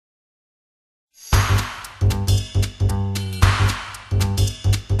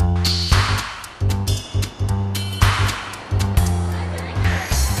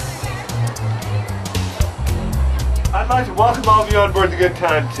to welcome all of you on board the Good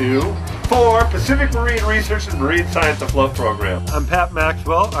Time 2 for Pacific Marine Research and Marine Science Afloat program. I'm Pat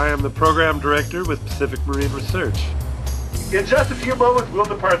Maxwell. I am the Program Director with Pacific Marine Research. In just a few moments, we'll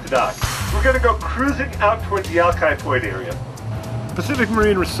depart the dock. We're going to go cruising out towards the Alki Point area. Pacific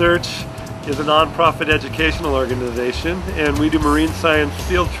Marine Research is a non-profit educational organization, and we do marine science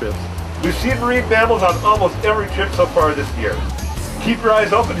field trips. We've seen marine mammals on almost every trip so far this year. Keep your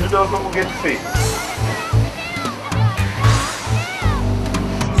eyes open, who knows what we'll get to see.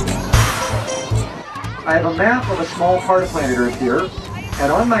 I have a map of a small part of planet Earth here,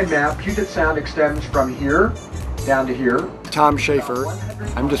 and on my map, Puget Sound extends from here down to here. Tom Schaefer.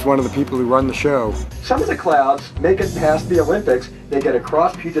 I'm just one of the people who run the show. Some of the clouds make it past the Olympics. They get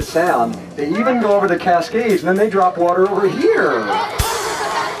across Puget Sound. They even go over the Cascades, and then they drop water over here.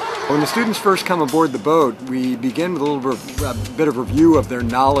 When the students first come aboard the boat, we begin with a bit of review of their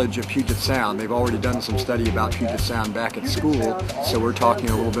knowledge of Puget Sound. They've already done some study about Puget Sound back at school, so we're talking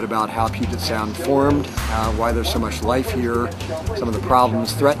a little bit about how Puget Sound formed, why there's so much life here, some of the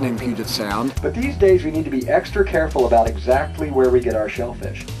problems threatening Puget Sound. But these days we need to be extra careful about exactly where we get our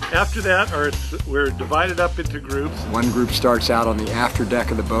shellfish. After that, we're divided up into groups. One group starts out on the after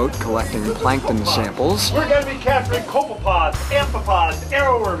deck of the boat collecting plankton samples. We're going to be capturing copepods, amphipods,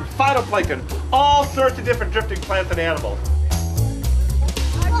 arrowworms, phytoplankton, all sorts of different drifting plants and animals.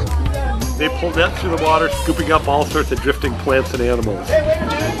 They pull nets through the water, scooping up all sorts of drifting plants and animals.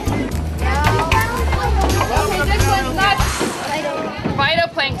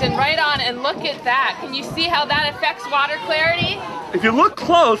 Phytoplankton, right on, and look at that. Can you see how that affects water clarity? If you look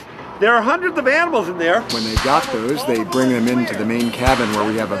close, there are hundreds of animals in there. When they've got those, they bring them into the main cabin where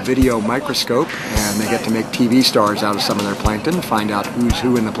we have a video microscope, and they get to make TV stars out of some of their plankton, find out who's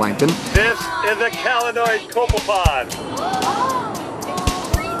who in the plankton. This is a calanoid copepod.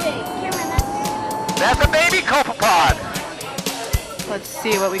 That's a baby copepod. Let's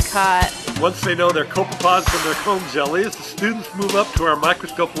see what we caught. Once they know their copepods from their comb jellies, the students move up to our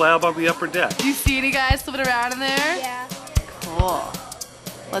microscope lab on the upper deck. Do you see any guys swimming around in there? Yeah. Cool.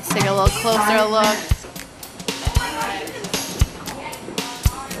 Let's take a little closer look.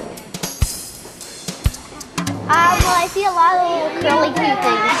 Well, I see a lot of little curly cute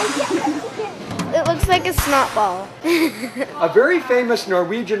things. It looks like a snot ball. A very famous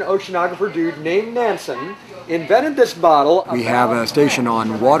Norwegian oceanographer dude named Nansen invented this bottle. We have a station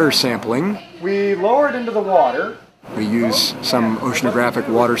on water sampling. We lower it into the water. We use some oceanographic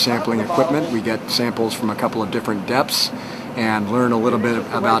water sampling equipment. We get samples from a couple of different depths and learn a little bit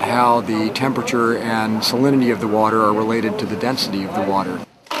about how the temperature and salinity of the water are related to the density of the water.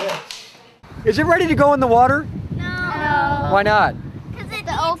 Is it ready to go in the water? No. Why not? Because it's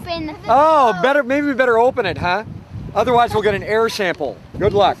open. Oh, maybe we better open it, huh? Otherwise we'll get an air sample.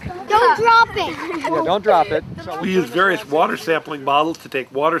 Good luck. Don't drop it. Yeah, don't drop it. We use various water sampling bottles to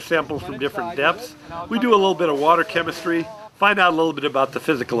take water samples from different depths. We do a little bit of water chemistry, find out a little bit about the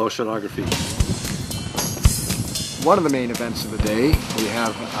physical oceanography. One of the main events of the day, we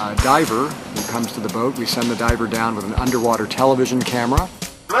have a diver who comes to the boat. We send the diver down with an underwater television camera.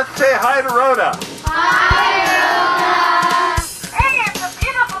 Let's say hi to Rhoda. Hi, Rhoda. Hey, it's a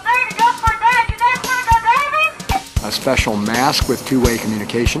beautiful day to go for a dive. You guys want to go diving? A special mask with two-way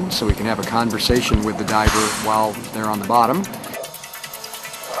communication so we can have a conversation with the diver while they're on the bottom.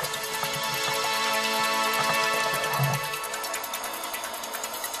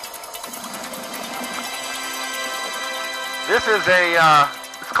 This is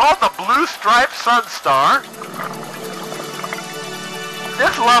it's called the Blue Striped Sun Star.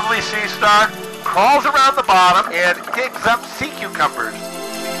 This lovely sea star crawls around the bottom and digs up sea cucumbers.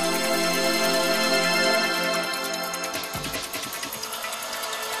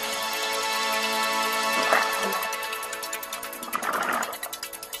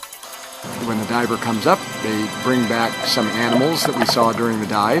 When the diver comes up, they bring back some animals that we saw during the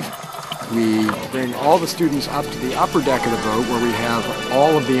dive. We bring all the students up to the upper deck of the boat where we have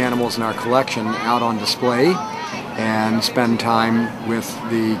all of the animals in our collection out on display and spend time with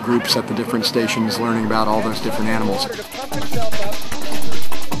the groups at the different stations learning about all those different animals. Ew,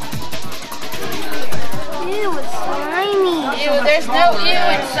 it's slimy. Ew, there's no ew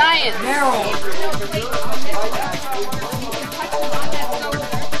in science.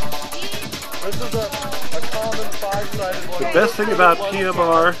 The best thing about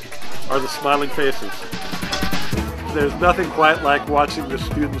PMR are the smiling faces. There's nothing quite like watching the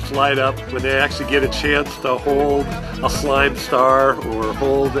students light up when they actually get a chance to hold a slime star or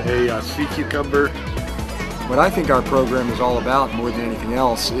hold a sea cucumber. What I think our program is all about more than anything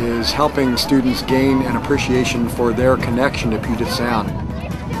else is helping students gain an appreciation for their connection to Puget Sound.